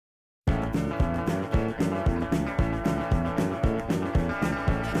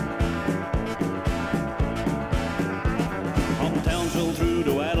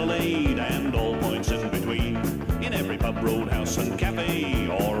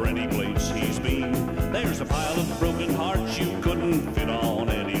a pile of broken hearts you couldn't fit on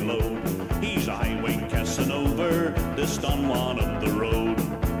any load. He's a highway Casanova, this Don Juan of the road.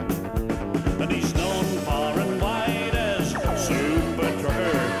 And he's known far and wide as Super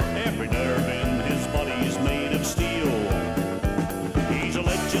Trucker. Every nerve in his body's made of steel. He's a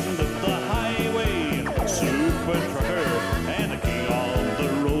legend of the highway, Super Trucker, and a king on the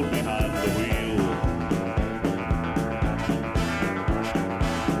road behind the wheel.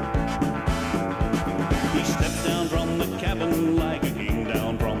 He steps down from the cabin like a king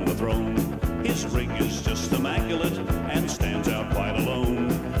down from the throne. His rig is just immaculate and stands out quite alone.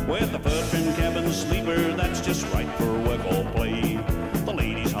 With a fur-trimmed cabin sleeper that's just right for work or play. The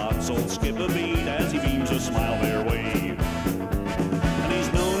ladies' hearts all skip a beat as he beams a smile their way. And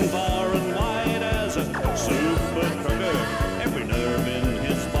he's known far and wide as a super trucker. Every nerve in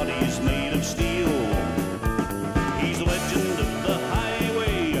his body's made of steel. He's a legend of the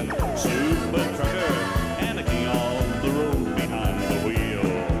highway, super trucker, and a king on the road behind the wheel.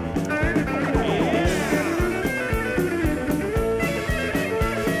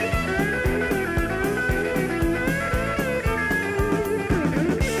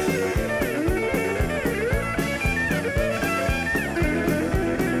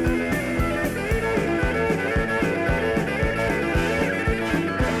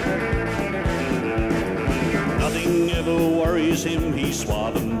 Nothing ever worries him, he's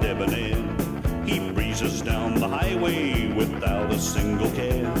suave and debonair. He breezes down the highway without a single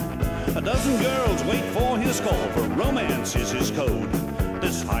care. A dozen girls wait for his call, for romance is his code.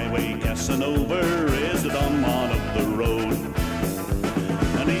 This highway Casanova is the Don Juan of the road.